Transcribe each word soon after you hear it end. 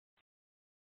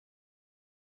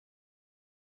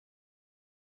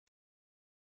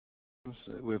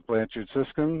with Blanchard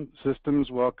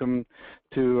Systems. Welcome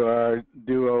to our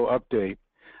Duo update.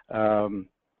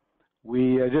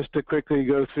 Just to quickly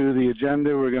go through the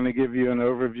agenda, we're going to give you an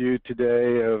overview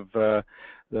today of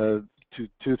the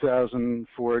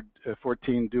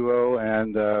 2014 Duo,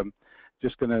 and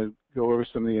just going to go over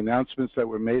some of the announcements that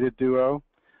were made at Duo,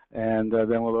 and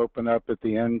then we'll open up at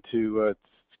the end to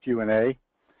Q&A.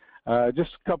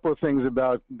 Just a couple of things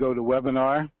about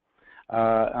GoToWebinar.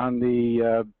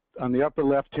 On the upper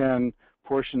left-hand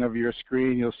portion of your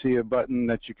screen, you'll see a button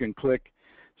that you can click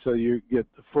so you get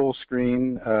the full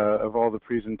screen of all the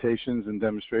presentations and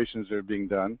demonstrations that are being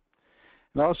done.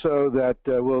 And also that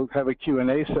we'll have a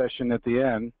Q&A session at the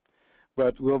end,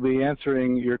 but we'll be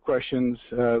answering your questions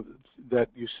that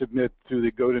you submit through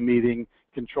the GoToMeeting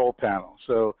control panel.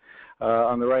 So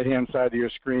on the right-hand side of your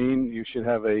screen, you should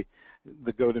have the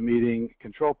GoToMeeting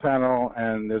control panel,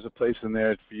 and there's a place in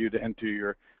there for you to enter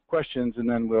your questions, and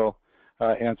then we'll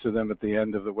answer them at the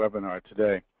end of the webinar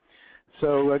today.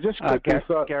 So just quickly,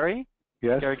 Gary?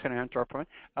 Yes? Gary, can I interrupt for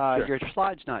a minute? Your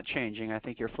slide's not changing. I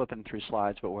think you're flipping through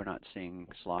slides, but we're not seeing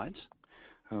slides.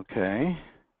 Okay.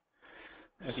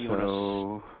 If you want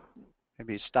to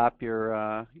maybe stop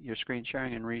your screen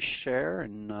sharing and reshare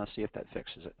and see if that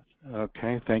fixes it.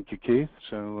 Okay, thank you, Keith.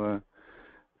 So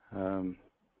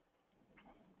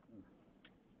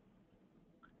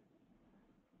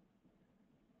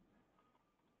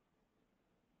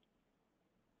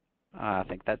I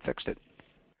think that fixed it.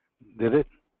 Did it?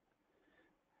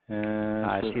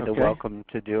 I see the welcome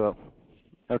to Duo.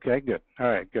 Okay, good. All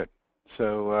right, good.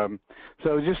 So,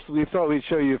 we thought we'd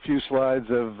show you a few slides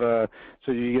of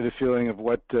so you get a feeling of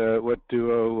what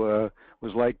Duo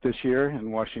was like this year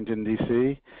in Washington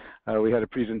D.C. We had a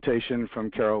presentation from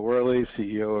Carol Worley,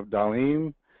 CEO of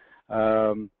Dalim.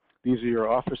 These are your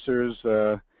officers,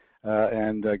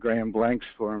 and Graham Blanks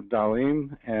from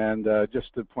Dalim. And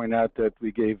just to point out that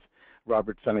we gave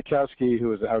Robert Fenikowski, who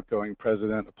was the outgoing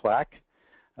president, a plaque.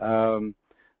 The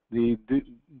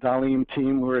Dalim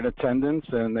team were in attendance,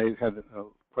 and they had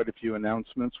quite a few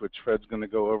announcements, which Fred's going to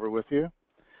go over with you.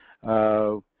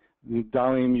 The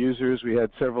Dalim users, we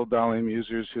had several Dalim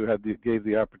users who were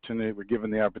given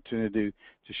the opportunity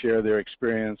to share their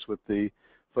experience with the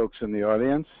folks in the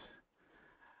audience.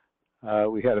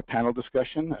 We had a panel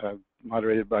discussion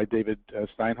moderated by David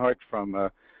Steinhardt from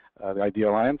the ID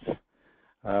Alliance.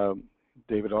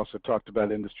 David also talked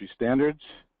about industry standards.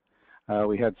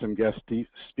 We had some guest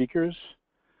speakers.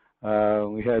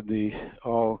 We had the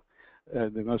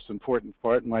most important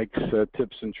part, Mike's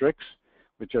tips and tricks,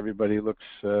 which everybody looks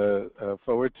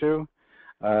forward to.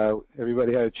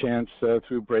 Everybody had a chance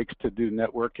through breaks to do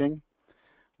networking.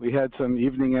 We had some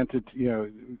evening,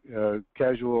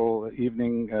 casual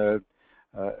evening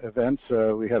events.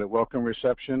 We had a welcome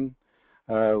reception.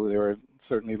 There were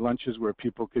certainly lunches where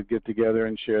people could get together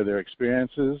and share their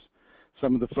experiences.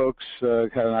 Some of the folks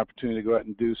had an opportunity to go out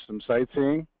and do some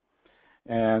sightseeing,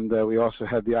 and we also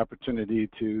had the opportunity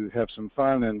to have some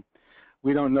fun. And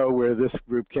we don't know where this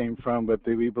group came from, but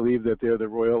we believe that they're the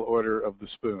Royal Order of the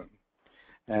Spoon.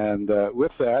 And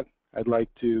with that, I'd like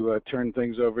to turn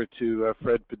things over to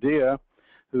Fred Padilla,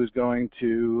 who's going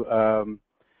to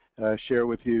share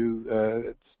with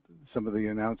you some of the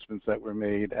announcements that were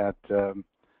made at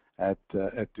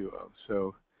Duo.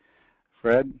 So,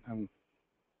 Fred, I'm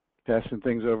passing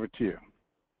things over to you.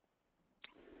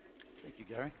 Thank you,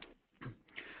 Gary.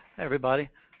 Hey, everybody.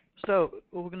 So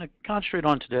what we're going to concentrate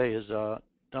on today is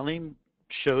Dalim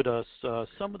showed us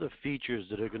some of the features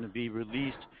that are going to be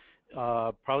released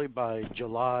probably by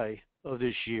July of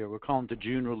this year. We're calling it the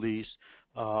June release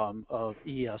of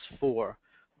ES4.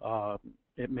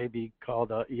 It may be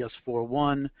called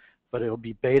ES4.1, but it will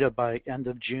be beta by end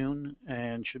of June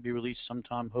and should be released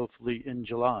sometime hopefully in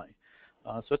July.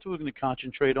 So that's what we're going to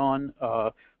concentrate on.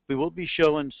 We will be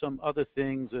showing some other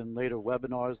things in later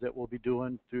webinars that we'll be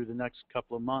doing through the next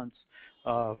couple of months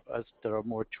as there are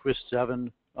more Twist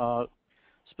 7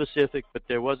 specific, but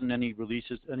there wasn't any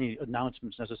releases, any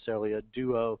announcements necessarily at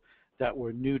Duo that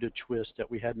were new to Twist that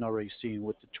we hadn't already seen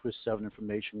with the Twist 7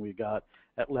 information we got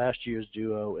at last year's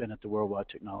Duo and at the Worldwide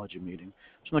Technology Meeting.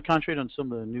 So I'm going to concentrate on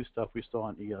some of the new stuff we saw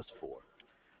on ES4.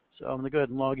 So I'm going to go ahead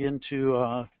and log into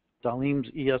Dalim's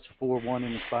ES4.1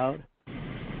 in the cloud.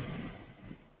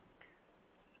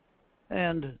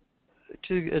 And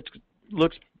it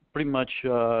looks pretty much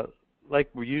like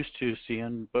we're used to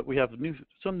seeing, but we have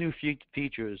some new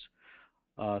features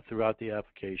throughout the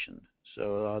application.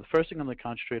 So the first thing I'm going to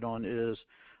concentrate on is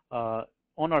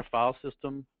on our file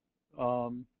system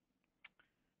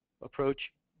approach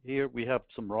here, we have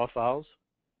some raw files.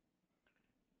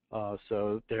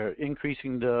 So they're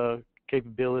increasing the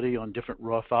capability on different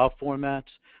raw file formats.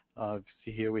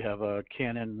 See here we have a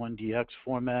Canon 1DX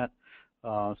format,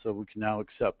 so we can now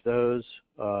accept those.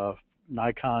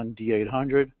 Nikon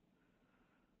D800,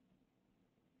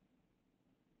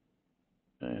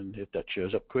 and if that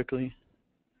shows up quickly,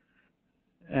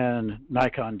 and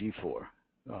Nikon D4,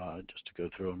 just to go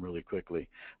through them really quickly.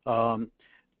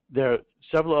 There are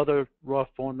several other raw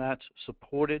formats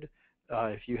supported.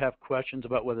 If you have questions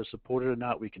about whether supported or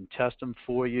not, we can test them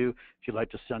for you. If you'd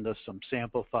like to send us some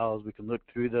sample files, we can look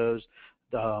through those.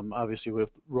 Obviously, with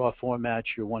raw formats,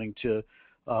 you're wanting to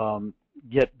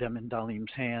get them in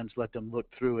Dalim's hands, let them look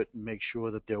through it, and make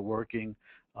sure that they're working,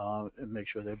 and make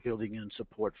sure they're building in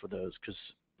support for those, because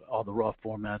all the raw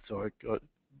formats are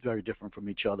very different from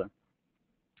each other.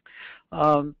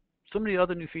 Some of the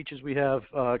other new features we have,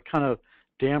 kind of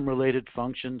DAM-related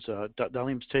functions.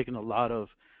 Dalim's taken a lot of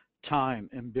time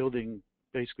in building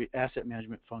basically asset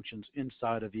management functions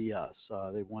inside of ES.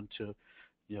 They want to,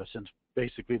 since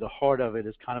basically the heart of it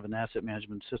is kind of an asset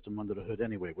management system under the hood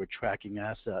anyway. We're tracking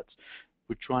assets.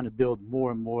 We're trying to build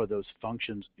more and more of those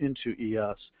functions into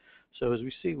ES. So as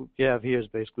we see, what we have here is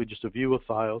basically just a view of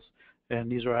files,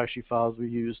 and these are actually files we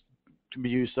use to be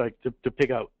used like to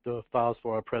pick out the files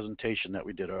for our presentation that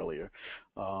we did earlier.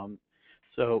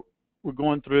 So we're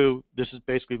going through, this is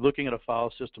basically looking at a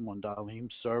file system on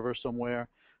Dalim's server somewhere.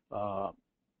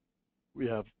 We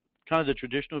have kind of the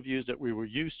traditional views that we were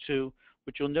used to.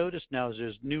 What you'll notice now is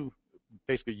there's new,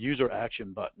 basically user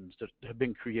action buttons that have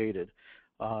been created.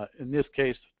 In this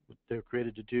case, what they're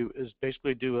created to do is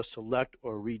basically do a select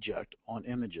or reject on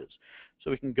images.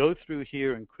 So we can go through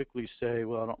here and quickly say,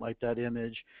 well, I don't like that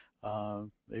image.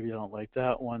 Maybe I don't like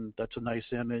that one. That's a nice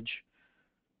image.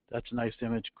 That's a nice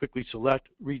image. Quickly select,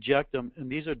 reject them, and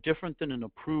these are different than an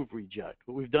approve reject.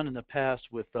 What we've done in the past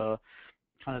with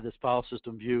kind of this file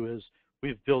system view is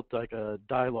we've built like a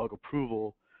dialog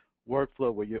approval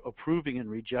workflow where you're approving and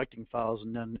rejecting files,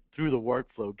 and then through the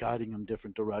workflow guiding them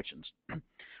different directions.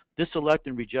 This select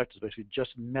and reject is basically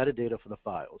just metadata for the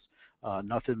files,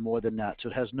 nothing more than that. So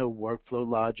it has no workflow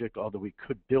logic, although we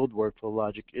could build workflow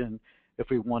logic in if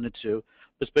we wanted to.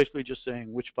 It's basically just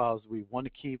saying which files we want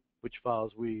to keep, which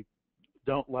files we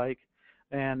don't like,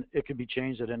 and it can be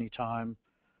changed at any time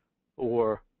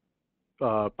or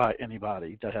by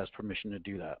anybody that has permission to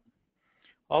do that.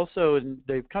 Also, and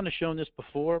they've kind of shown this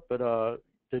before, but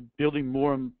they're building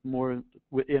more and more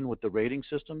in with the rating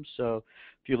system. So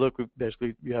if you look,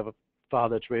 basically you have a file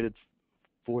that's rated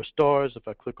 4 stars. If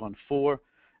I click on 4,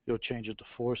 it'll change it to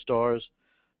 4 stars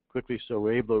quickly. So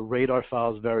we're able to rate our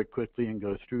files very quickly and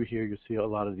go through here. You'll see a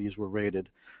lot of these were rated.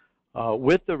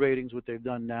 With the ratings, what they've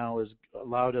done now is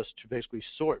allowed us to basically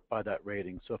sort by that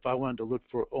rating. So if I wanted to look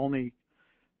for only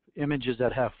images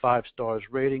that have 5 stars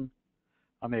rating,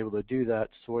 I'm able to do that,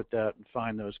 sort that, and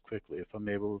find those quickly. If I'm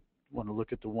able to want to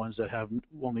look at the ones that have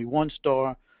only 1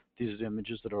 star, these are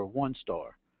images that are 1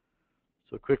 star.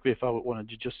 So quickly, if I wanted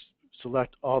to just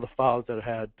select all the files that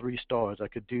had 3 stars, I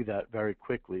could do that very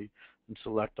quickly and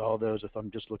select all those if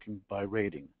I'm just looking by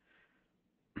rating.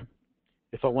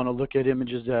 If I want to look at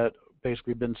images that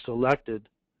basically been selected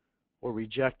or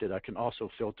rejected, I can also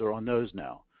filter on those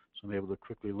now. So I'm able to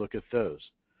quickly look at those.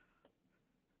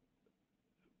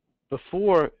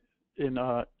 Before, in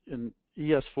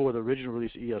ES4, the original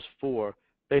release ES4,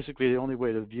 basically the only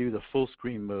way to view the full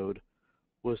screen mode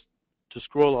was to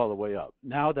scroll all the way up.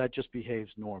 Now that just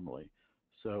behaves normally.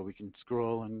 So we can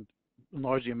scroll and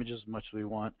enlarge the images as much as we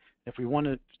want. If we want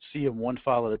to see them one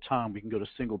file at a time, we can go to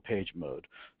single page mode.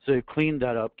 So they've cleaned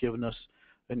that up, given us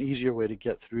an easier way to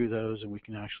get through those, and we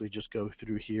can actually just go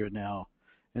through here now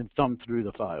and thumb through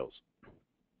the files.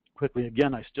 Quickly,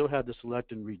 again, I still have the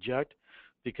select and reject,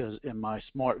 because in my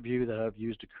smart view that I've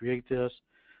used to create this,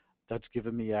 that's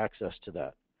given me access to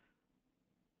that.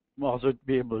 I'll also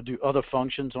be able to do other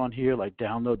functions on here, like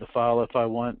download the file if I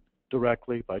want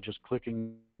directly by just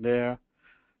clicking there,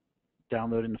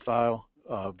 downloading the file,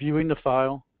 viewing the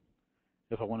file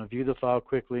if I want to view the file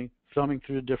quickly, thumbing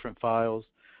through the different files,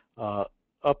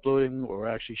 uploading or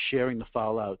actually sharing the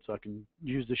file out. So I can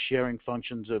use the sharing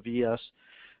functions of ES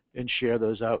and share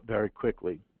those out very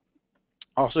quickly.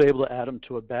 Also able to add them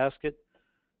to a basket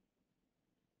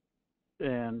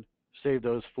and save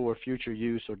those for future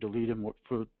use or delete them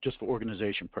just for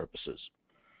organization purposes.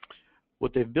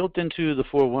 What they've built into the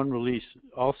 4.1 release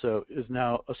also is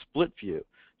now a split view.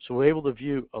 So we're able to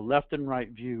view a left and right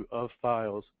view of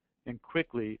files and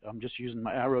quickly, I'm just using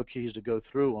my arrow keys to go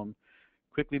through them,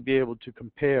 quickly be able to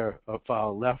compare a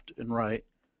file left and right,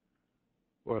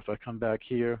 or if I come back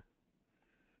here,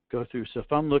 go through. So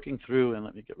if I'm looking through, and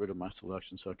let me get rid of my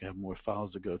selection so I can have more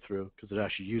files to go through, because it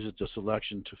actually uses the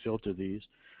selection to filter these.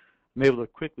 I'm able to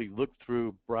quickly look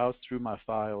through, browse through my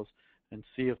files, and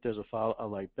see if there's a file I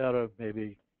like better.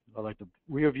 Maybe I like the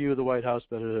rear view of the White House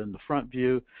better than the front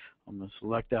view. I'm going to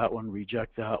select that one,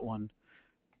 reject that one,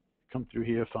 come through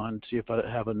here, see if I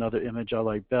have another image I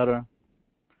like better.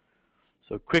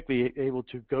 So quickly able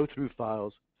to go through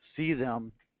files, see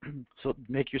them, so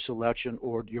make your selection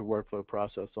or your workflow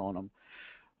process on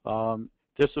them.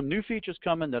 There's some new features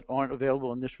coming that aren't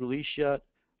available in this release yet.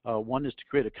 One is to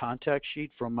create a contact sheet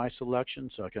from my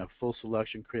selection, so I can have full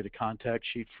selection, create a contact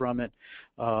sheet from it.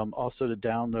 Also to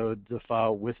download the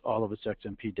file with all of its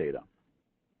XMP data.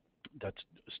 That's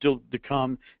still to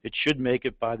come. It should make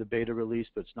it by the beta release,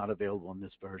 but it's not available in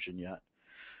this version yet.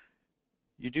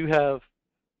 You do have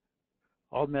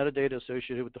all metadata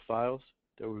associated with the files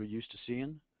that we're used to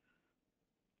seeing.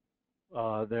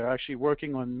 They're actually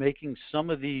working on making some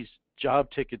of these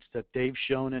job tickets that they've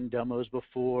shown in demos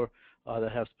before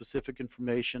that have specific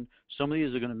information. Some of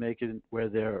these are going to make it where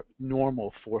they're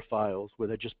normal for files, where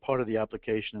they're just part of the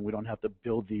application and we don't have to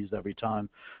build these every time,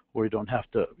 or you don't have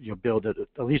to build it,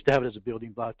 at least have it as a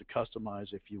building block to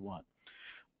customize if you want.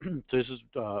 So this is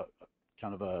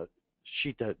kind of a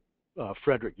sheet that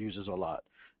Frederick uses a lot.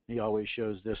 He always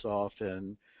shows this off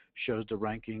and shows the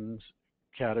rankings,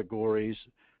 categories,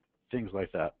 things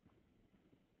like that.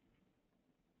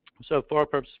 So for our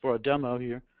purposes, for our demo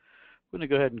here, we're going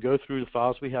to go ahead and go through the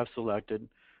files we have selected.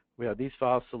 We have these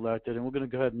files selected, and we're going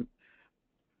to go ahead and,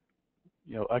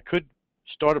 I could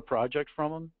start a project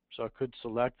from them, so I could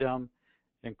select them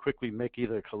and quickly make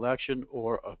either a collection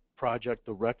or a project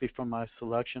directly from my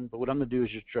selection. But what I'm going to do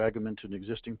is just drag them into an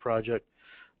existing project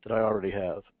that I already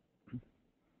have.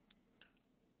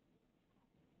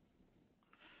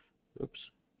 Oops,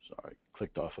 sorry,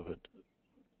 clicked off of it.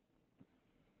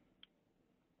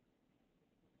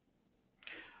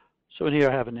 So in here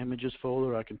I have an images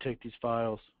folder. I can take these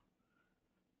files,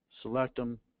 select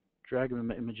them, drag them in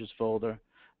the images folder.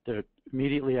 They're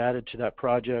immediately added to that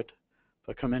project. If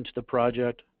I come into the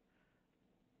project,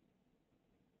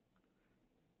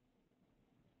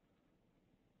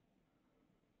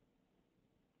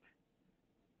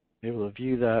 I'm able to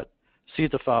view that, see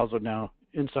the files are now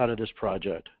inside of this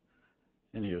project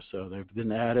in here. So they've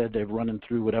been added, they've run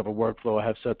through whatever workflow I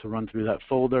have set to run through that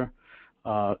folder.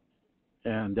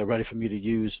 And they're ready for me to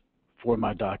use for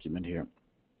my document here.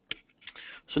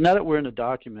 So now that we're in the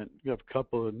document, we have a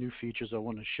couple of new features I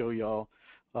want to show y'all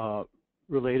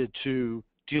related to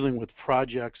dealing with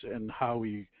projects and how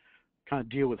we kind of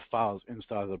deal with files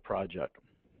inside of the project.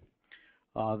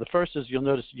 The first is, you'll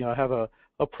notice I have a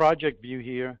project view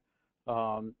here.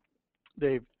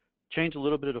 They've changed a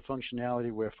little bit of the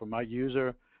functionality where for my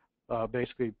user,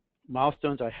 basically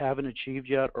milestones I haven't achieved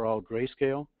yet are all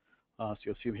grayscale. So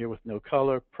you'll see them here with no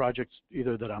color. Projects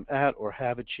either that I'm at or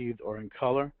have achieved are in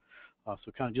color.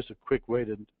 So kind of just a quick way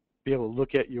to be able to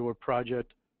look at your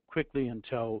project quickly and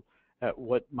tell at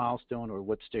what milestone or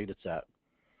what state it's at.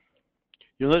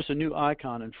 You'll notice a new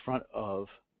icon in front of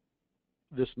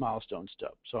this milestone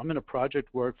step. So I'm in a project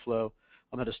workflow.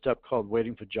 I'm at a step called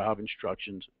waiting for job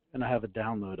instructions, and I have a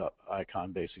download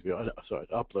icon basically, sorry,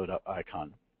 upload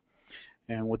icon.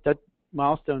 And what that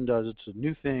milestone does, it's a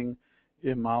new thing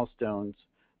in milestones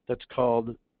that's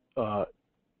called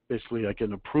basically like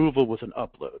an approval with an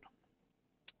upload.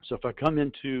 So if I come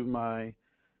into my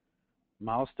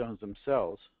milestones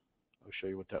themselves, I'll show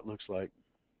you what that looks like.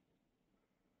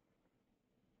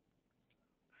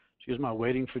 So here's my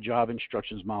waiting for job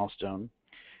instructions milestone.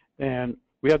 And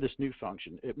we have this new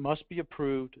function. It must be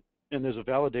approved, and there's a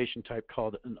validation type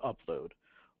called an upload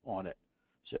on it.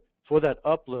 So for that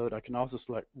upload, I can also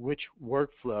select which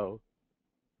workflow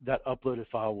that uploaded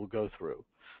file will go through.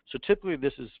 So typically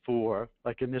this is for,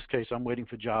 like in this case, I'm waiting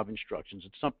for job instructions.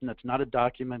 It's something that's not a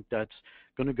document that's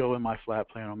going to go in my flat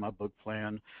plan or my book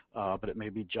plan, but it may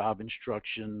be job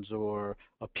instructions or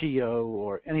a PO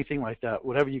or anything like that,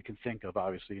 whatever you can think of,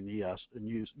 obviously, in ES and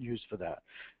use for that.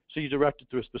 So you direct it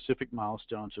through a specific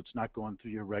milestone, so it's not going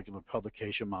through your regular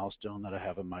publication milestone that I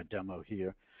have in my demo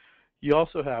here. You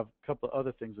also have a couple of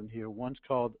other things in here. One's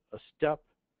called a step,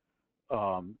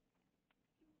 and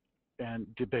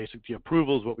the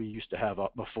approval is what we used to have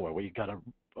before, where you got to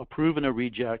approve and a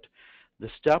reject. The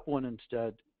step one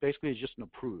instead basically is just an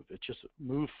approve. It's just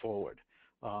move forward.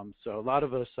 So a lot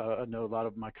of us, I know a lot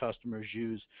of my customers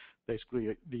use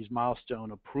basically these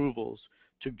milestone approvals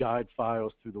to guide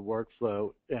files through the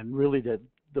workflow, and really the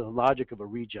logic of a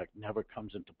reject never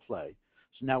comes into play.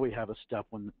 So now we have a step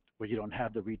one where you don't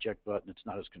have the reject button. It's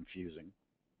not as confusing.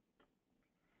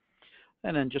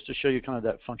 And then just to show you kind of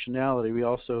that functionality, we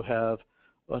also have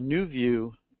a new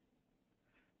view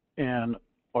and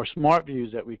our smart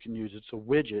views that we can use. It's a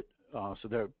widget, so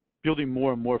they're building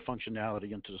more and more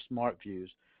functionality into the smart views.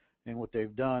 And what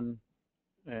they've done,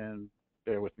 and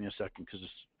bear with me a second because this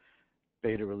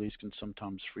beta release can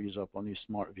sometimes freeze up on these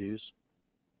smart views.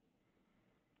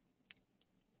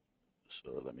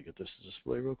 So let me get this to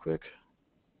display real quick.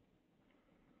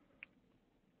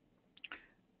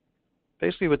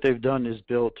 Basically what they've done is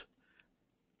built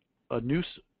a new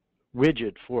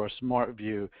widget for a smart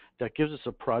view that gives us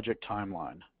a project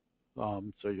timeline.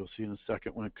 So you'll see in a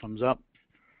second when it comes up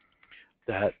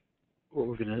that what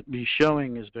we're going to be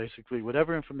showing is basically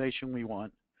whatever information we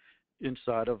want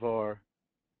inside of our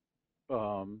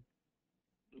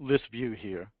list view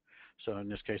here. So in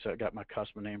this case, I got my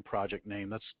customer name, project name.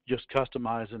 That's just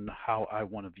customizing how I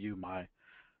want to view my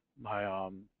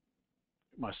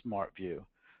smart view.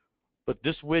 But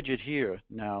this widget here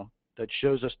now that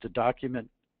shows us the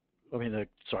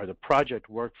the project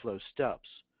workflow steps,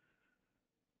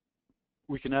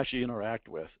 we can actually interact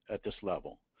with at this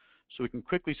level. So we can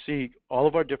quickly see all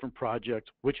of our different projects,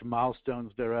 which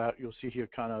milestones they're at. You'll see here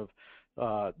kind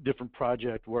of different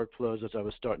project workflows as I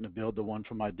was starting to build the one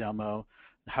for my demo,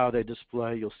 how they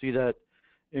display. You'll see that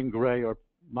in gray are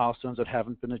milestones that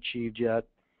haven't been achieved yet.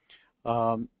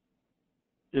 And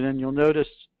then you'll notice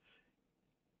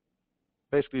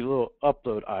basically a little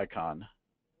upload icon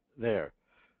there.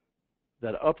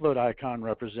 That upload icon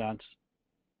represents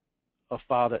a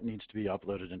file that needs to be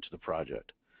uploaded into the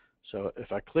project. So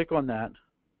if I click on that,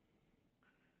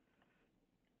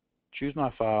 choose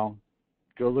my file,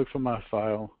 go look for my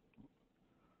file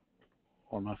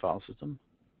on my file system.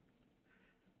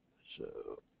 So,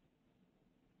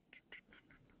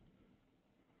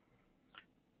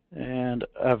 and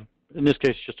in this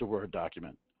case, just a Word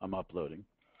document I'm uploading.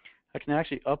 I can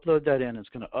actually upload that in. It's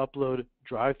going to upload,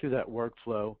 drive through that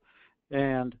workflow,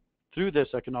 and through this,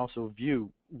 I can also view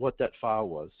what that file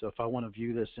was. So if I want to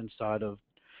view this inside of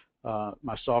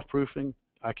my soft proofing,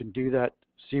 I can do that,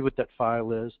 see what that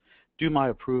file is, do my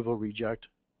approval reject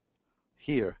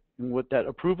here. And what that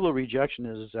approval or rejection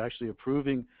is actually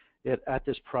approving it at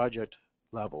this project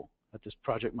level, at this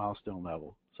project milestone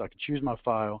level. So I can choose my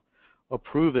file,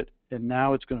 approve it, and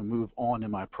now it's going to move on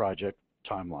in my project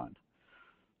timeline.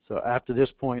 So after this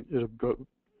point, it'll go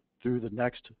through the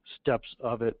next steps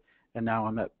of it, and now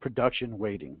I'm at production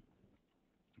waiting.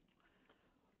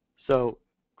 So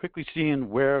quickly seeing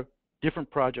where different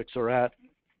projects are at,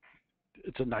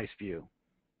 it's a nice view.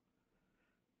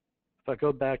 If I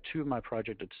go back to my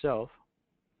project itself,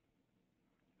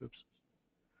 oops,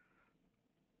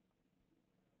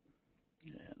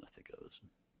 and I think I was,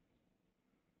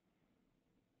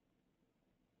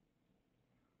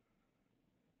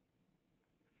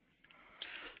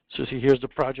 so see, here's the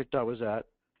project I was at.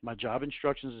 My job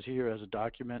instructions is here as a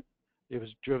document. It was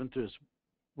driven through this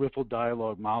Wiffle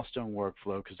dialog milestone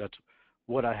workflow because that's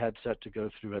what I had set to go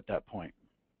through at that point.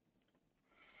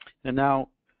 And now,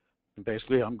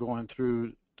 basically, I'm going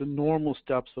through the normal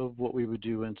steps of what we would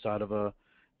do inside of a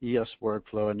ES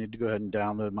workflow. I need to go ahead and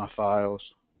download my files,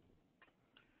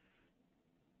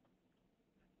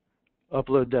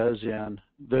 upload those in.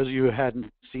 Those of you who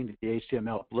hadn't seen the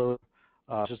HTML upload,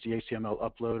 just the HTML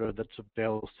uploader that's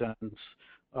available since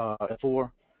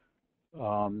 4,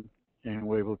 and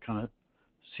we're able to kind of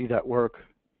see that work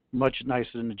much nicer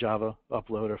than the Java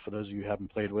uploader for those of you who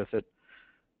haven't played with it.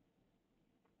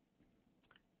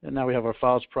 And now we have our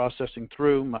files processing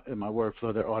through. In my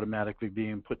workflow, they're automatically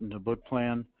being put into book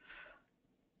plan.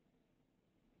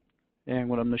 And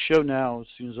what I'm going to show now, as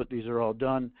soon as these are all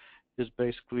done, is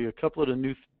basically a couple of the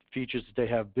new features that they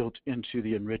have built into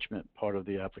the enrichment part of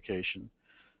the application.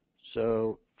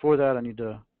 So for that, I need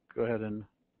to go ahead and,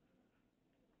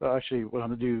 actually, what I'm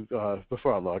going to do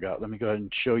before I log out, let me go ahead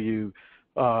and show you,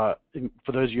 for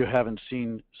those of you who haven't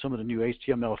seen some of the new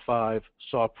HTML5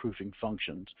 soft proofing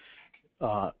functions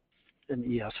in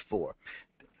ES4.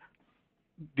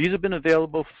 These have been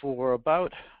available for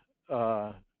about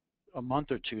a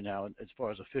month or two now as far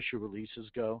as official releases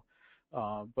go.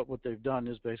 But what they've done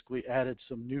is basically added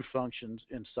some new functions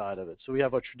inside of it. So we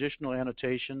have our traditional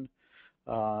annotation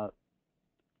that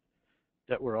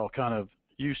we're all kind of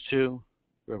used to,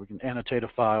 where we can annotate a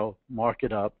file, mark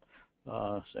it up.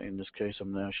 Say in this case,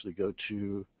 I'm going to actually go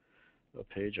to a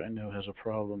page I know has a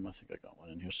problem. I think I got one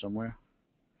in here somewhere.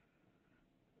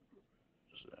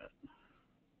 Is that?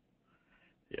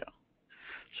 Yeah.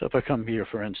 So if I come here,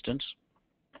 for instance,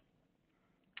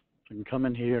 I can come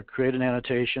in here, create an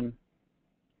annotation.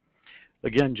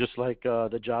 Again, just like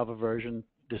the Java version,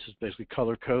 this is basically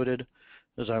color-coded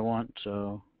as I want.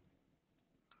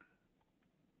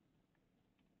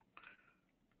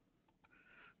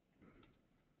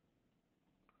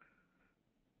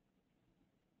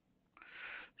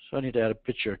 So I need to add a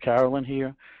picture of Carolyn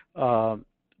here.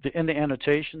 In the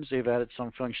annotations, they've added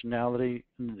some functionality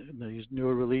in these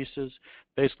newer releases.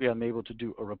 Basically, I'm able to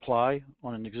do a reply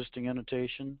on an existing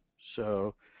annotation.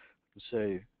 So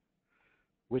say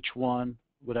which one,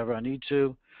 whatever I need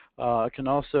to. I can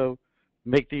also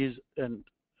make these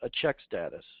a check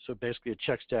status. So basically, a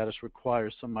check status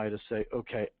requires somebody to say,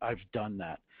 okay, I've done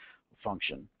that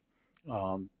function.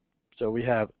 So we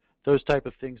have those type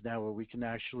of things now where we can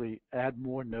actually add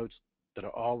more notes that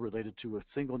are all related to a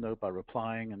single note by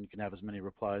replying, and you can have as many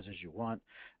replies as you want,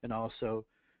 and also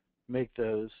make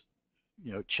those,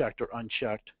 checked or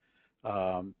unchecked.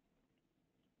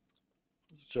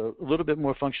 So a little bit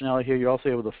more functionality here. You're also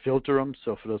able to filter them.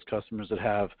 So for those customers that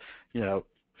have,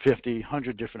 50,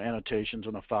 100 different annotations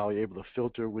on a file, you're able to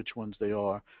filter which ones they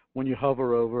are. When you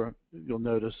hover over, you'll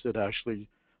notice it actually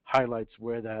highlights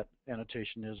where that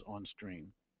annotation is on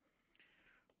screen.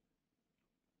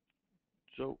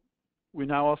 So we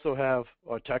now also have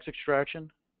our text extraction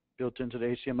built into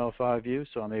the HTML5 view.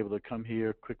 So I'm able to come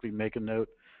here, quickly make a note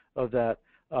of that.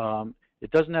 It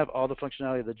doesn't have all the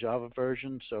functionality of the Java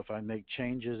version, so if I make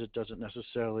changes, it doesn't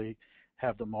necessarily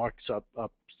have the marks up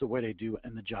the way they do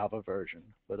in the Java version.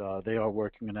 But they are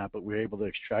working on that, but we're able to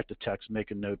extract the text,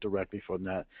 make a note directly from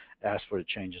that, ask for the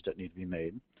changes that need to be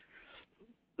made.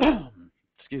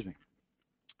 Excuse me.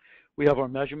 We have our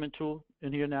measurement tool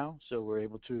in here now, so we're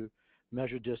able to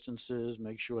measure distances,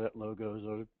 make sure that logos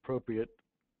are appropriate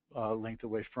length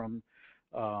away from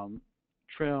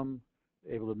trim,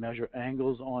 able to measure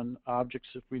angles on objects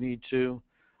if we need to,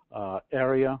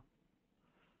 area,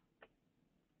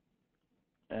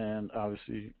 and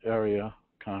obviously area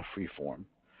kind of free form.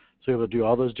 So able to do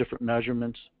all those different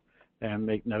measurements and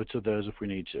make notes of those if we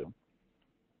need to.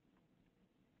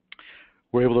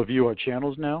 We're able to view our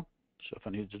channels now. So if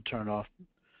I need to turn off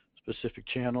specific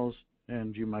channels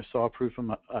and view my saw proof,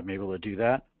 I'm able to do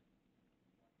that.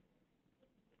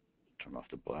 Turn off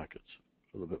the black, it's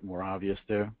a little bit more obvious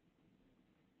there.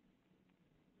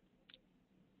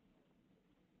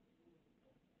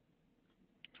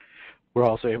 We're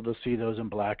also able to see those in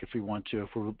black if we want to,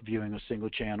 if we're viewing a single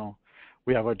channel.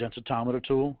 We have our densitometer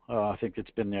tool. I think it's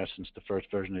been there since the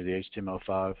first version of the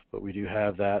HTML5, but we do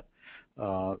have that.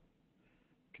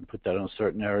 Can put that in a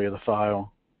certain area of the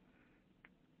file.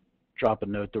 Drop a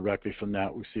note directly from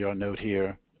that. We see our note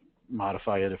here.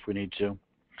 Modify it if we need to.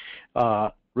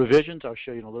 Revisions, I'll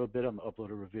show you in a little bit. I'm going to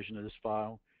upload a revision of this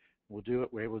file. We'll do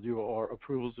it. We're able to do our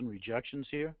approvals and rejections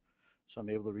here. So I'm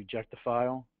able to reject the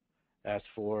file, ask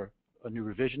for a new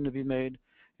revision to be made,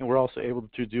 and we're also able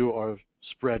to do our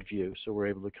spread view. So we're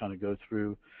able to kind of go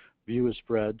through view as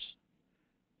spreads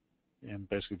and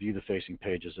basically view the facing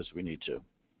pages as we need to.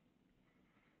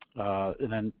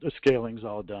 And then the scaling's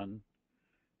all done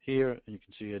here, and you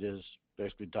can see it is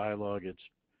basically dialogue. It's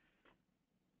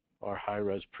our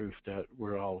high-res proof that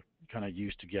we're all kind of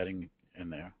used to getting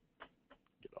in there.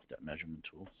 Get off that measurement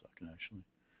tool so I can actually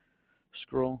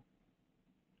scroll.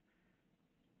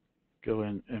 Go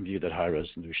in and view that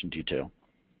high-resolution detail.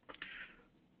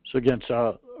 So again,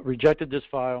 so I rejected this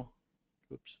file.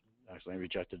 Oops, actually I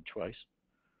rejected it twice.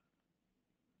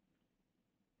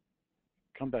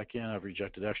 Come back in, I've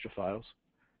rejected extra files.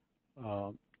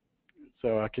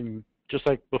 So I can, just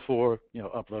like before,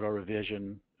 upload our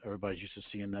revision. Everybody's used to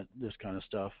seeing this kind of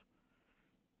stuff.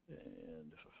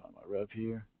 And if I find my rev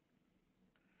here,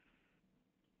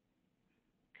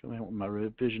 come in with my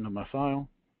revision of my file.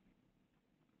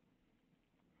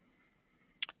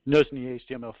 Notice in the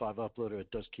HTML5 uploader, it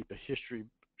does keep a history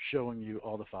showing you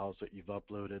all the files that you've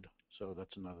uploaded. So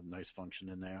that's another nice function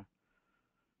in there.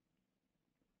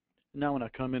 Now when I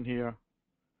come in here,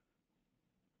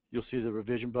 you'll see the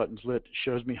revision button's lit. It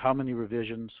shows me how many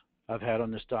revisions I've had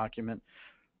on this document.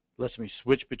 Lets me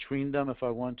switch between them if I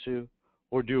want to,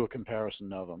 or do a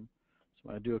comparison of them. So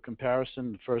when I do a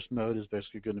comparison, the first mode is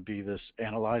basically going to be this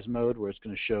analyze mode, where it's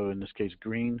going to show, in this case,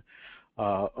 green,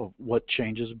 of what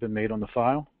changes have been made on the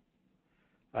file.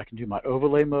 I can do my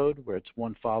overlay mode, where it's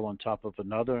one file on top of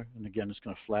another, and again, it's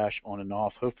going to flash on and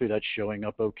off. Hopefully that's showing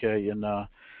up okay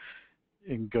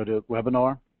in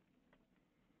GoToWebinar.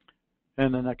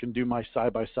 And then I can do my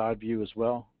side-by-side view as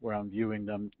well, where I'm viewing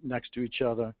them next to each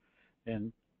other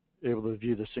and able to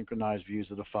view the synchronized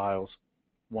views of the files,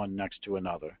 one next to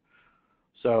another.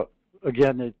 So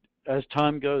again, as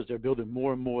time goes, they're building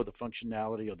more and more of the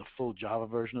functionality of the full Java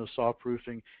version of saw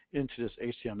proofing into this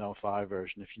HTML5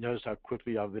 version. If you notice how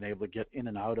quickly I've been able to get in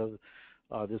and out of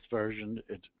this version,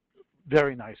 it's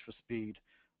very nice for speed.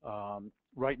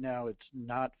 Right now, it's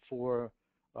not for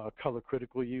color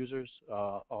critical users,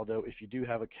 although if you do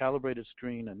have a calibrated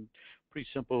screen and pretty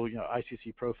simple,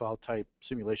 ICC profile type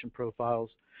simulation profiles,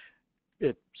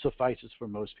 it suffices for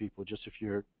most people. Just if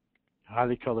you're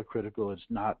highly color critical, it's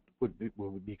not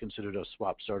would be considered a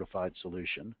SWAP certified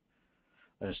solution,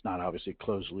 and it's not obviously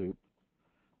closed loop.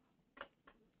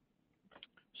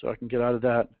 So I can get out of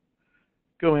that,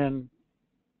 go in,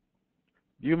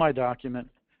 view my document,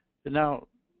 and now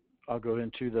I'll go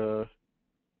into the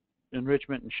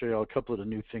enrichment and show you a couple of the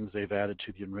new things they've added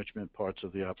to the enrichment parts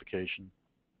of the application.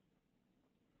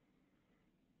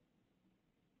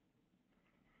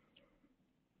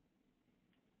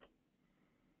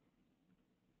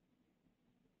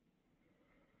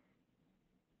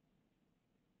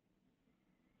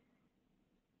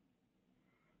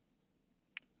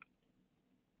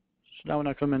 So now when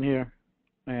I come in here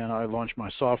and I launch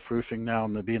my soft proofing, now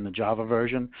I'm going to be in the Java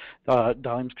version.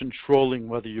 Dalim's controlling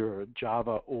whether you're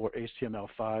Java or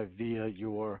HTML5 via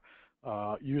your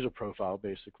user profile,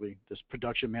 basically. This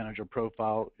production manager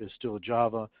profile is still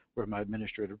Java, where my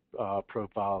administrator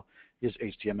profile is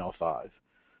HTML5.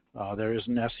 There is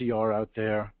an SER out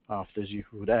there, as you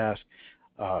would ask,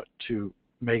 to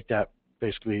make that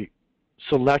basically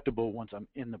selectable once I'm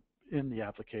in the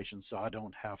application, so I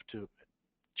don't have to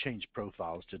change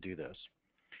profiles to do this.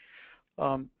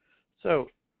 So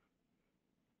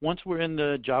once we're in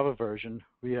the Java version,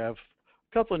 we have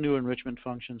a couple of new enrichment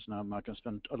functions. Now I'm not going to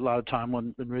spend a lot of time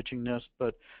on enriching this,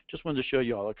 but just wanted to show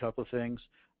you all a couple of things.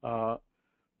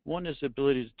 One is the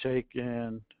ability to take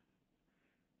and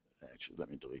actually let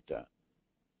me delete that.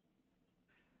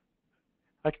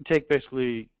 I can take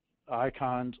basically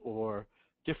icons or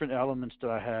different elements that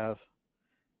I have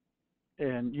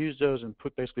and use those and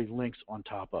put basically links on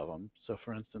top of them. So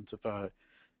for instance, if I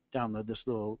download this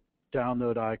little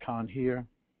download icon here,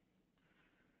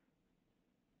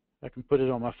 I can put it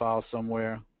on my file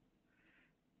somewhere,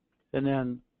 and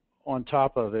then on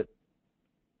top of it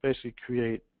basically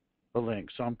create a link.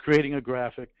 So I'm creating a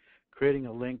graphic, creating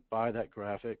a link by that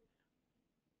graphic,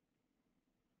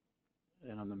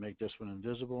 and I'm going to make this one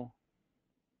invisible.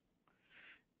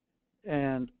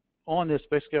 And on this,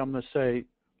 basically I'm going to say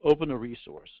open a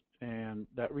resource, and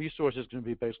that resource is going to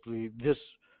be basically this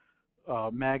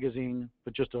magazine,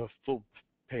 but just a full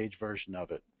page version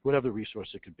of it, whatever the resource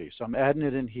it could be. So I'm adding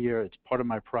it in here. It's part of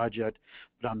my project,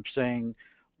 but I'm saying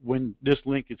when this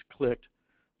link is clicked,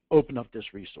 open up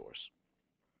this resource.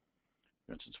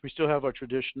 For instance, we still have our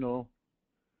traditional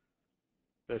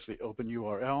basically open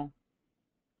URL.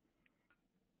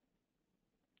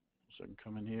 So I can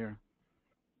come in here.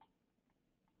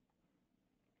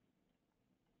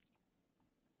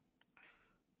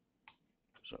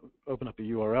 So open up a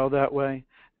URL that way,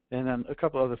 and then a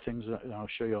couple other things that I'll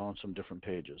show you on some different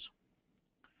pages.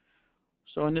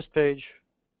 So on this page,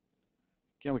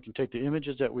 again, we can take the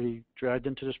images that we dragged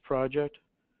into this project,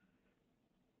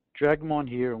 drag them on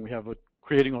here, and we have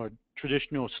creating our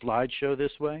traditional slideshow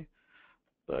this way.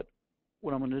 But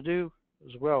what I'm going to do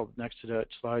as well next to that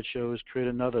slideshow is create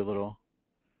another little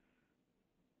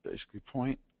basically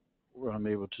point where I'm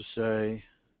able to say,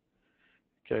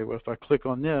 okay, well, if I click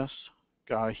on this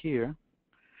guy here,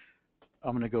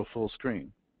 I'm going to go full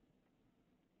screen.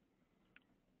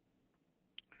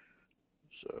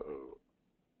 So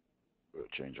we'll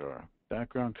change our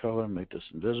background color, make this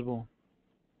invisible.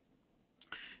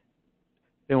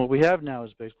 And what we have now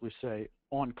is basically say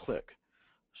on click.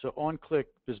 So on click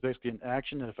is basically an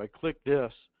action, and if I click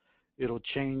this, it'll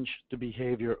change the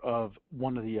behavior of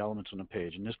one of the elements on the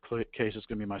page. In this case, it's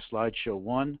going to be my slideshow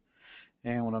 1,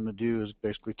 and what I'm going to do is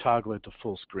basically toggle it to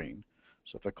full screen.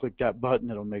 So if I click that button,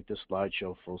 it'll make this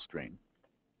slideshow full screen.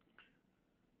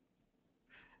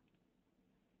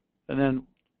 And then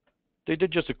they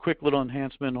did just a quick little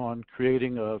enhancement on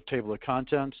creating a table of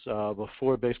contents.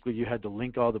 Before, basically, you had to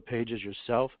link all the pages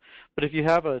yourself. But if you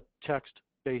have a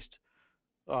text-based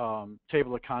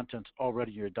table of contents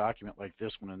already in your document like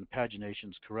this one, and the pagination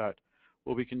is correct,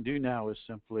 what we can do now is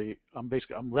simply, I'm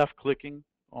left-clicking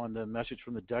on the message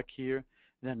from the deck here,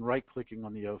 and then right-clicking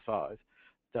on the O5.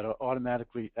 That'll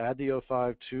automatically add the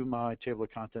O5 to my table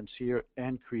of contents here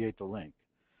and create the link.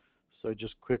 So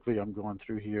just quickly, I'm going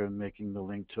through here and making the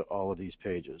link to all of these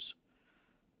pages.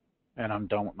 And I'm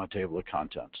done with my table of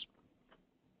contents.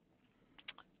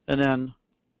 And then,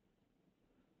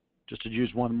 just to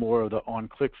use one more of the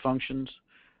on-click functions,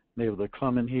 I'm able to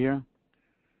come in here.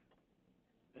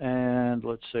 And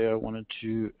let's say I wanted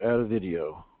to add a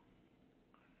video.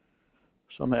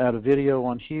 So I'm going to add a video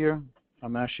on here.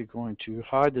 I'm actually going to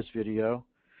hide this video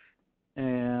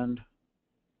and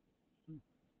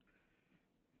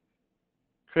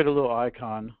create a little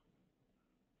icon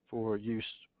for use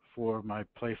for my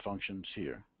play functions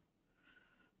here.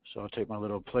 So I'll take my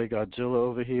little Play Godzilla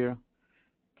over here.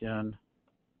 Again,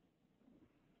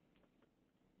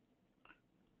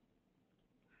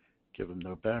 give him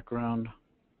no background.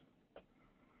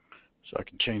 So I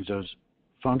can change those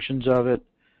functions of it.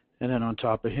 And then on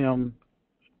top of him,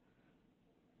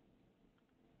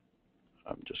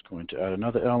 I'm just going to add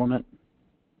another element.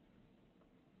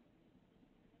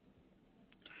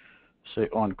 Say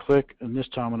on click, and this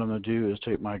time what I'm going to do is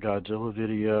take my Godzilla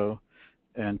video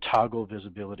and toggle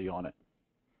visibility on it.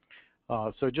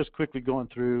 So just quickly going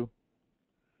through,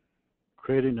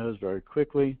 creating those very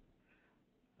quickly.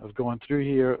 I've gone through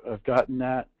here, I've gotten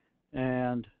that,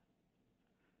 and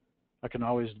I can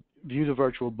always view the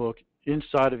virtual book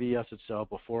inside of ES itself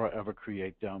before I ever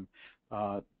create them.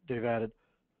 They've added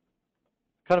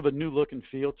kind of a new look and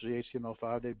feel to the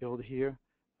HTML5 they build here.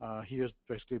 Here's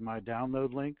basically my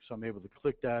download link, so I'm able to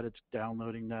click that. It's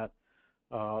downloading that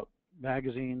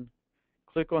magazine.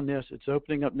 Click on this. It's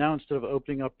opening up now. Instead of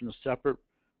opening up in a separate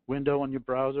window on your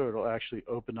browser, it'll actually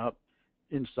open up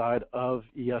inside of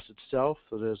ES itself.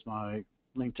 So there's my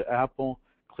link to Apple.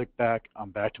 Click back. I'm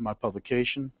back to my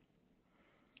publication.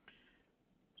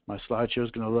 My slideshow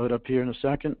is going to load up here in a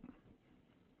second.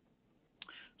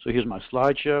 So here's my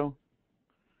slideshow.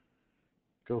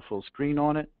 Go full screen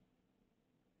on it.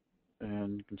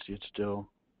 And you can see it's still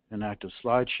an active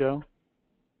slideshow.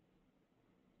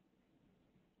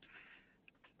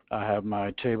 I have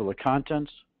my table of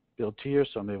contents built here,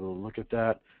 so I'm able to look at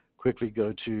that, quickly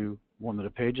go to one of the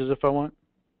pages if I want.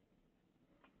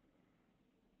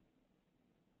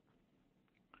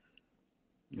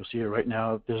 You'll see it right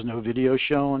now, there's no video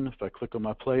shown. If I click on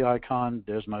my play icon,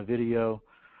 there's my video.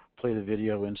 Play the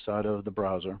video inside of the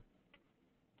browser.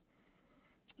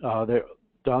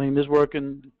 Dalim is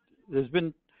working. There's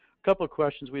been a couple of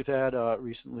questions we've had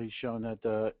recently showing that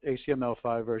the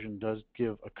HTML5 version does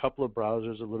give a couple of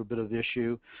browsers a little bit of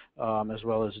issue, as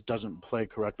well as it doesn't play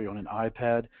correctly on an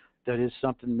iPad. That is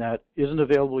something that isn't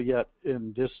available yet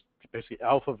in this basically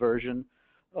alpha version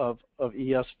of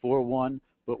ES 4.1,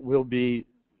 but will be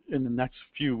in the next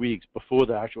few weeks before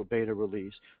the actual beta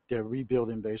release. They're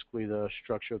rebuilding basically the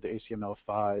structure of the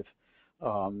HTML5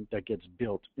 that gets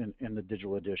built in the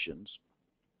digital editions.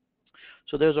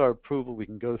 So there's our approval. We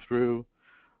can go through,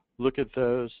 look at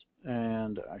those,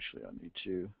 and actually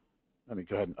let me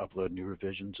go ahead and upload new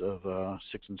revisions of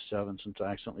 6 and 7 since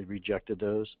I accidentally rejected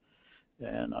those.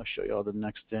 And I'll show you all the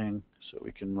next thing so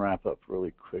we can wrap up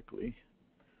really quickly.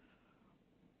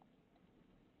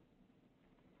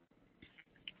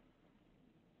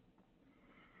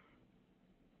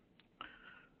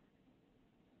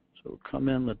 So we'll come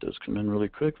in, let those come in really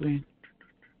quickly.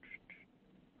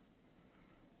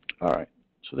 All right,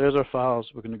 so there's our files.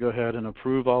 We're going to go ahead and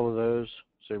approve all of those.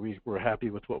 Say we're happy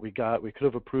with what we got. We could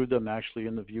have approved them actually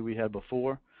in the view we had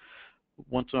before.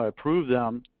 Once I approve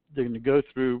them, they're going to go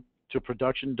through to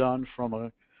production done from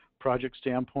a project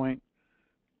standpoint,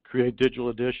 create digital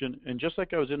edition. And just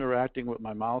like I was interacting with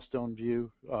my milestone view,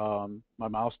 my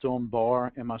milestone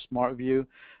bar and my smart view,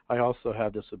 I also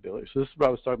have this ability. So this is what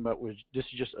I was talking about, which this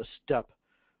is just a step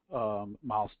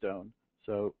milestone.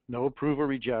 So no approve or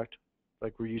reject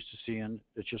like we're used to seeing.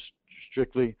 It's just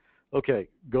strictly, okay,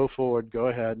 go forward, go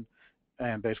ahead,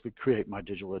 and basically create my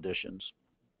digital editions.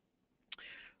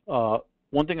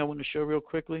 One thing I want to show real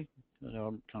quickly,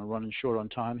 I'm kind of running short on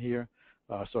time here.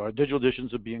 So our digital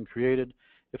editions are being created.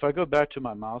 If I go back to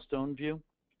my milestone view,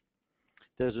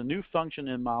 there's a new function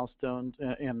in milestone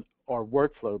in our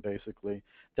workflow basically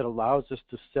that allows us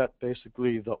to set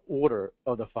basically the order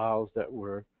of the files that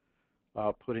we're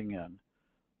putting in.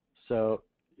 So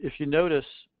if you notice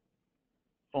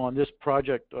on this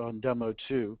project on demo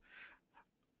 2,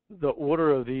 the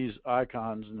order of these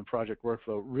icons in the project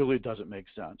workflow really doesn't make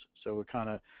sense. So we kind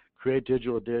of create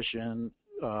digital edition,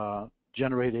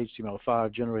 generate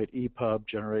HTML5, generate EPUB,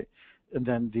 generate, and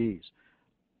then these.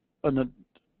 On the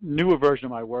newer version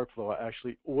of my workflow, I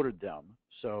actually ordered them.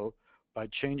 So by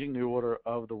changing the order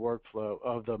of the workflow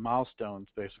of the milestones,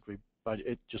 basically, by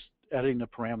just editing the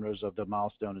parameters of the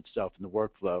milestone itself in the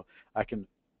workflow, I can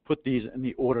put these in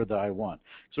the order that I want.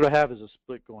 So what I have is a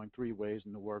split going 3 ways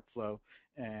in the workflow,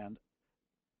 and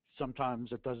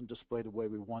sometimes it doesn't display the way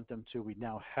we want them to. We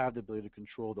now have the ability to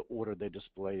control the order they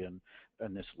display in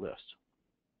this list.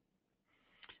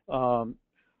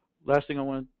 Last thing I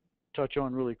want to touch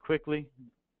on really quickly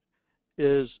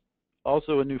is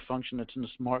also a new function that's in the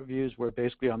Smart Views, where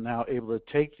basically I'm now able to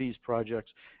take these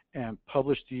projects and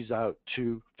publish these out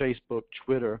to Facebook,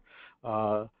 Twitter,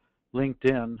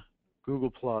 LinkedIn,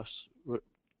 Google+,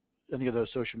 any of those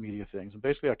social media things. And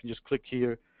basically I can just click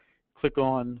here, click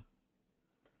on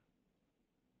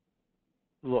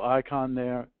little icon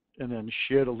there, and then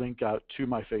share the link out to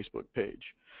my Facebook page.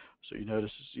 So you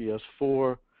notice it's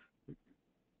ES4,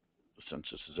 since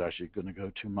this is actually going to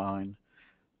go to mine.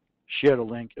 Share the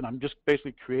link, and I'm just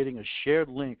basically creating a shared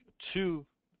link to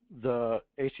the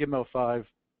HTML5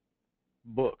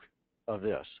 book of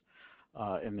this,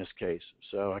 in this case.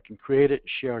 So I can create it,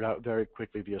 share it out very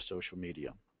quickly via social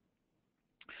media.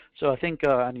 So I think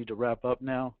I need to wrap up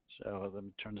now. So let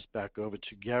me turn this back over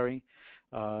to Gary,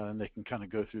 and they can kind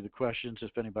of go through the questions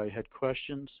if anybody had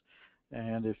questions.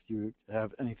 And if you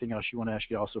have anything else you want to ask,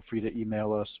 you're also free to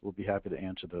email us. We'll be happy to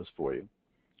answer those for you.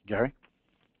 Gary?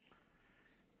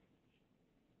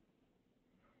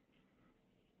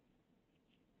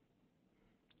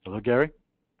 Hello, Gary?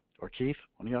 Or Keith?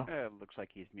 One of y'all? It looks like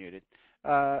he's muted.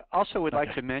 Also, would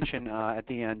like to mention at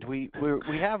the end, we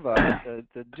have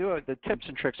the tips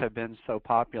and tricks have been so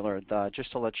popular.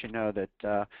 Just to let you know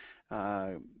that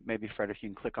maybe Fred, if you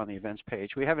can click on the events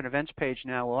page, we have an events page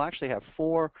now. We'll actually have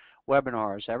 4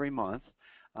 webinars every month,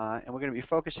 and we're going to be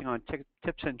focusing on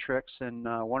tips and tricks. And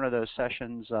one of those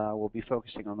sessions will be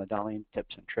focusing on the Dalim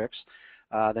tips and tricks.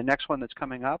 The next one that's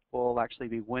coming up will actually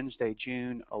be Wednesday,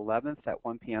 June 11th at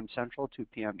 1 p.m. Central, 2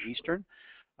 p.m. Eastern.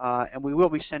 And we will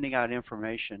be sending out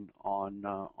information on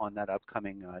that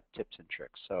upcoming tips and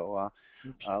tricks. So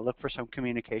look for some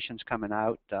communications coming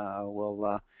out.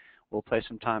 We'll play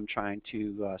some time trying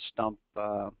to stump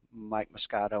Mike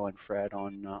Moscato and Fred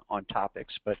on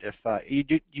topics. But if you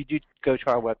do go to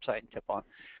our website and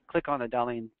click on the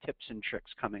Dalim tips and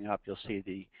tricks coming up, you'll see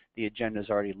the agenda is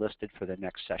already listed for the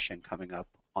next session coming up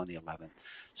on the 11th.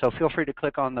 So feel free to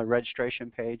click on the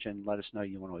registration page and let us know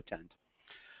you want to attend.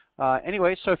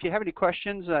 Anyway, so if you have any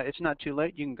questions, it's not too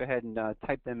late. You can go ahead and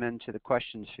type them into the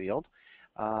questions field.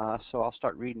 So I'll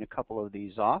start reading a couple of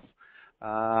these off.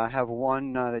 I have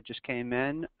one that just came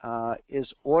in. Is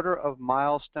order of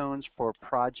milestones for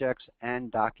projects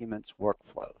and documents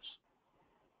workflows?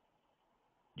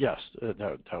 Yes,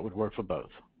 that would work for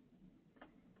both.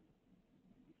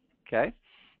 Okay.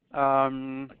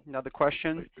 Another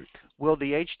question. Will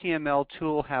the HTML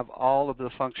tool have all of the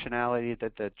functionality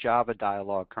that the Java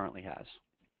dialog currently has?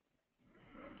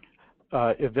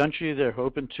 Eventually they're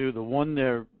hoping to. The one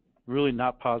they're really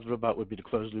not positive about would be the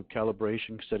closed loop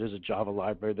calibration, because that is a Java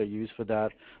library they use for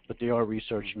that, but they are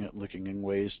researching it, looking in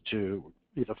ways to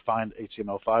either find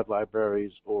HTML5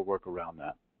 libraries or work around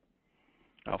that.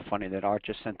 Oh, funny that Art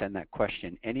just sent in that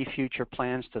question. Any future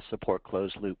plans to support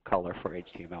closed loop color for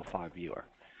HTML5 viewer?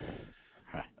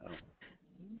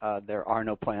 There are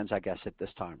no plans, I guess, at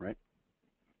this time, right?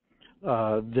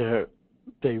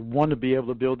 They want to be able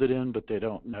to build it in, but they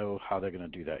don't know how they're going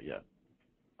to do that yet.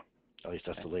 At least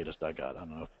that's the latest I got. I don't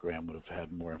know if Graham would have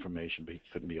had more information, but he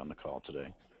couldn't be on the call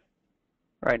today.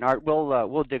 Right, and Art,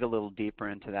 we'll dig a little deeper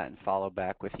into that and follow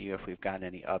back with you if we've got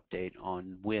any update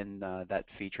on when that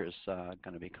feature is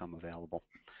going to become available.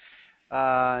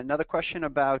 Another question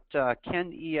about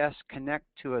can ES connect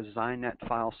to a Zynet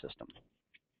file system?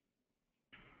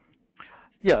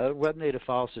 Yeah, web native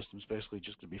file system is basically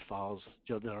just going to be files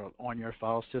that are on your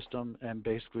file system, and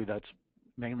basically that's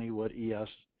mainly what ES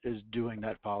is doing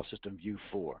that file system view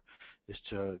for, is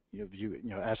to view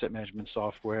asset management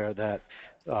software that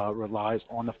relies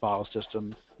on the file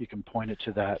system. You can point it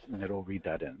to that, and it'll read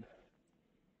that in.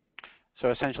 So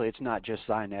essentially, it's not just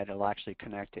Zynet; it'll actually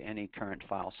connect to any current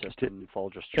file system,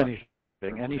 folder structure.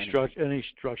 Any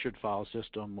structured file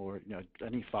system, or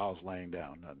any files laying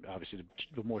down. Obviously,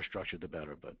 the more structured, the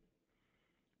better. But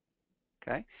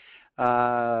okay.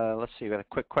 Let's see. We got a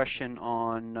quick question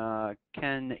on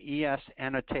can ES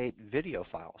annotate video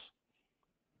files?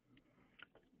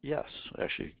 Yes,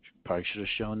 actually, probably should have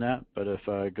shown that. But if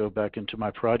I go back into my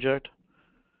project,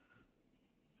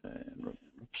 and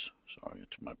into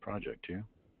my project here,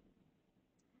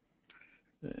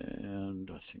 and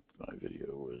I think my video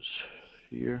was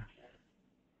here.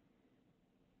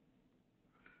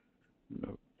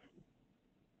 Nope.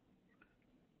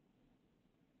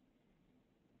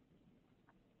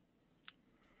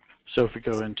 So if we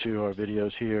go into our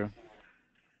videos here,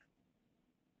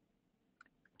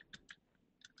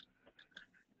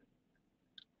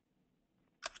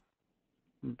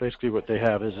 basically what they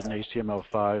have is an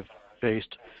HTML5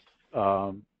 based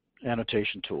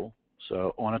annotation tool.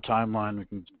 So on a timeline, we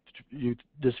can view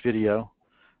this video.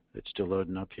 It's still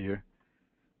loading up here.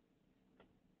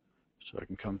 So I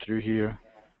can come through here,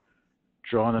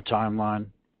 draw on the timeline,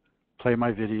 play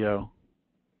my video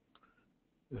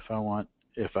if I want.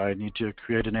 If I need to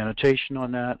create an annotation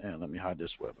on that, and let me hide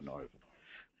this webinar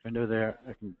window there,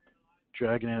 I can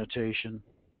drag an annotation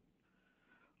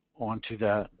onto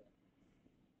that.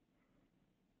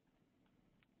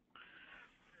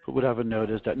 what I've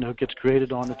noticed, that note gets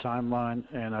created on the timeline,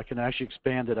 and I can actually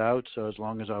expand it out. So as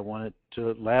long as I want it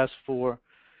to last for,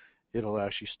 it'll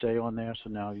actually stay on there. So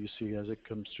now you see as it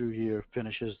comes through here,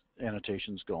 finishes,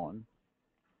 annotations gone.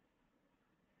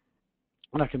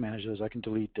 And I can manage those. I can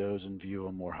delete those and view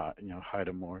them or hide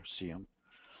them or see them.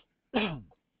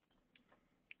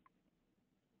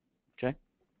 Okay.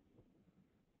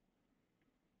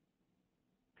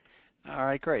 All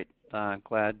right, great.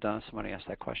 Glad somebody asked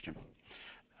that question.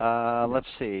 Let's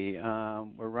see.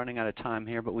 We're running out of time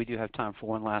here, but we do have time for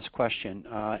one last question.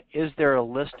 Is there a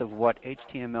list of what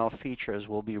HTML features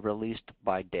will be released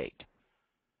by date?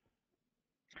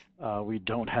 We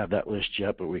don't have that list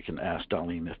yet, but we can ask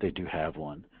Dalim if they do have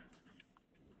one.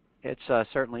 It's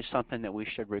certainly something that we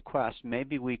should request.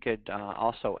 Maybe we could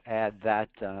also add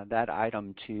that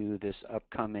item to this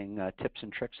upcoming tips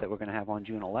and tricks that we're going to have on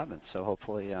June 11th. So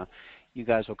hopefully you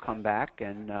guys will come back.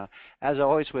 And as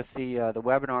always with the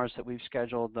webinars that we've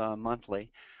scheduled monthly,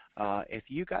 if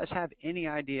you guys have any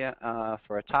idea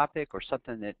for a topic or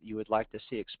something that you would like to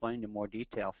see explained in more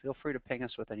detail, feel free to ping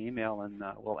us with an email and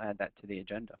we'll add that to the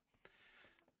agenda.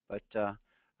 But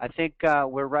I think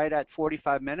we're right at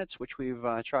 45 minutes, which we've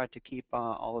tried to keep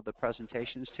all of the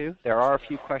presentations to. There are a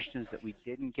few questions that we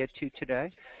didn't get to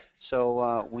today,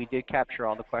 so we did capture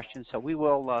all the questions. So we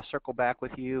will circle back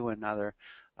with you and either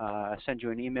send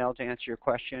you an email to answer your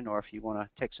question, or if you want to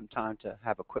take some time to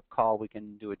have a quick call, we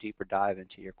can do a deeper dive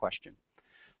into your question.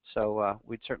 So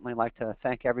we'd certainly like to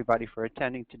thank everybody for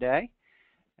attending today,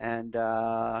 and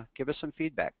give us some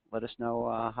feedback. Let us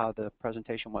know how the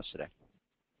presentation was today.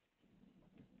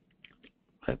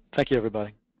 Thank you,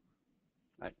 everybody.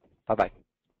 All right. Bye-bye.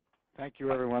 Thank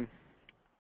you, everyone.